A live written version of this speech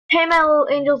Hey my little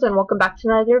angels, and welcome back to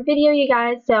another video, you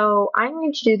guys. So I'm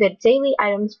going to do the daily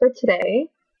items for today.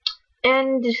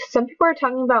 And some people are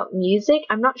talking about music.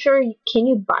 I'm not sure, can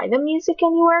you buy the music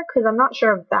anywhere? Because I'm not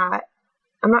sure of that.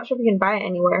 I'm not sure if you can buy it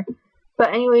anywhere.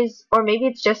 But anyways, or maybe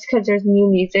it's just because there's new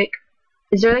music.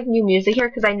 Is there like new music here?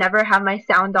 Because I never have my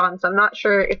sound on, so I'm not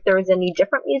sure if there was any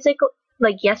different music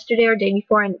like yesterday or day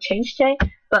before and it changed today.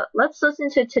 But let's listen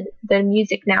to the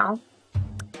music now.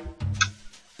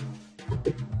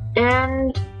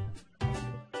 And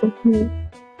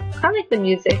I like the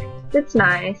music. It's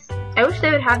nice. I wish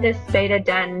they would have this beta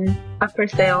den up for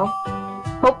sale.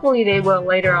 Hopefully they will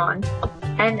later on.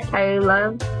 And I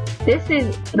love, this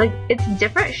is like, it's a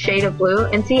different shade of blue.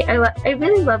 And see, I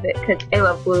really love it because I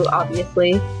love blue,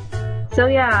 obviously. So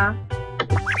yeah.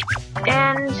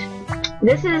 And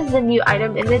this is the new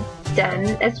item in the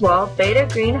den as well. Beta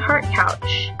green heart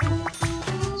couch.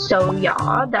 So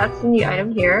yeah, that's the new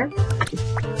item here.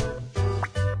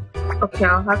 Okay,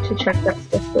 I'll have to check that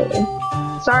stuff later.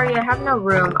 Sorry, I have no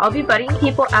room. I'll be budding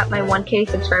people at my 1K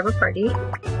subscriber party.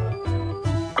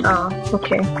 Oh,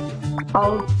 okay.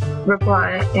 I'll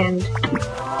reply and...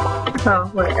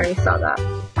 Oh, wait, I already saw that.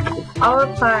 I'll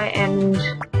reply and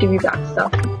give you back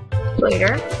stuff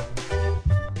later.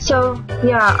 So,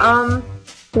 yeah,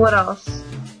 what else?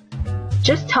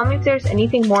 Just tell me if there's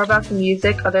anything more about the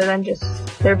music other than just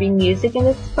there being music in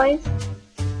this place.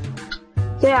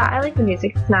 So yeah, I like the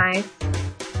music, it's nice.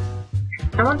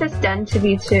 I want this den to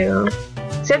be too,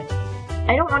 except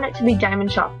I don't want it to be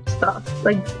diamond shop stuff.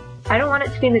 Like, I don't want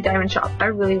it to be in the diamond shop. I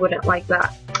really wouldn't like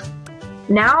that.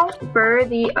 Now for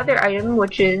the other item,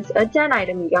 which is a den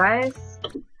item, you guys.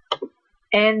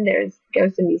 And there's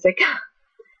goes the music.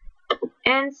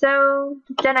 And so,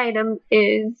 the den item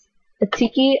is a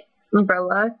Tiki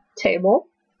umbrella table.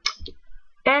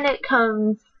 And it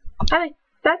comes,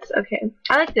 that's okay.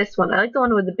 I like this one. I like the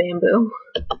one with the bamboo.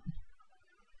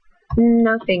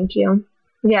 No, thank you.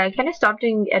 Yeah, I kind of stopped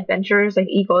doing adventures, like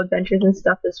Eagle adventures and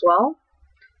stuff as well.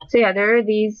 So yeah, there are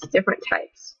these different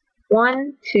types.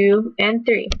 1, 2, and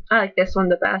 3. I like this one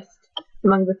the best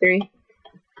among the 3.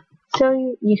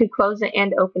 So you could close it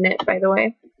and open it, by the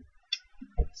way.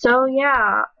 So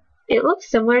yeah, it looks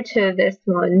similar to this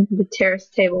one, the terrace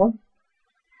table.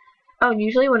 Oh,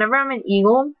 usually whenever I'm an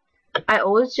Eagle, I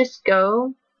always just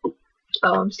go,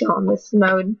 oh, I'm still on this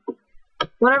mode.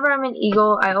 Whenever I'm an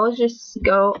Eagle, I always just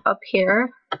go up here.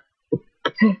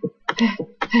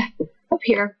 Up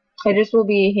here. I just will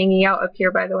be hanging out up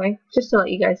here, by the way, just to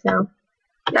let you guys know.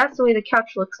 That's the way the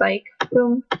couch looks like.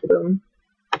 Boom, boom.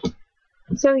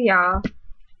 So yeah.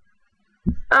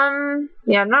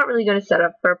 Yeah, I'm not really going to set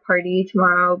up for a party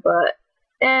tomorrow, but,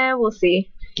 we'll see.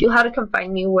 You'll have to come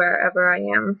find me wherever I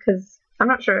am, because I'm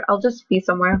not sure. I'll just be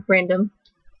somewhere random.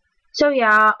 So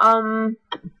yeah,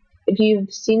 if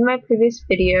you've seen my previous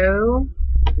video,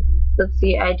 let's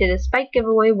see, I did a spike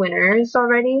giveaway winner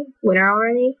already.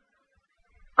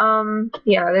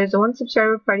 Yeah, there's a 1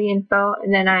 subscriber party info,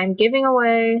 and then I'm giving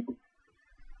away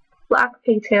black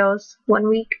pigtails 1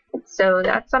 week. So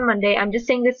that's on Monday. I'm just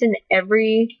saying this in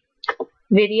every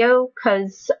video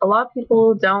because a lot of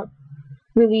people don't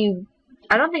really,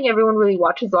 I don't think everyone really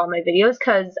watches all my videos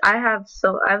because I have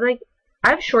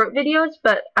short videos,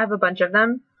 but I have a bunch of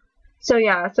them. So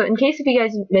yeah, so in case if you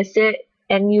guys missed it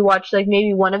and you watch like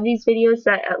maybe one of these videos,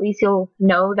 that at least you'll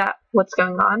know that what's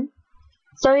going on.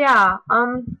 So yeah,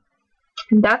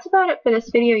 that's about it for this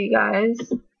video, you guys.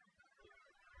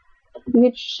 You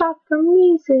get shot for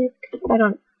music. I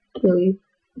don't really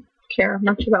care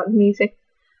much about music.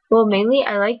 Well, mainly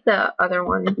I like the other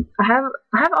one. I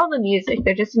have all the music.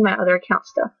 They're just in my other account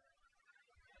stuff.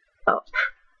 Oh.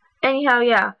 Anyhow,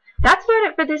 yeah. That's about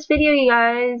it for this video, you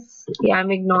guys. Yeah, I'm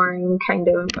ignoring, kind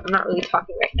of. I'm not really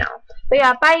talking right now. But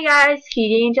yeah, bye, you guys.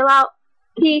 Heat Angel out.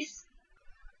 Peace.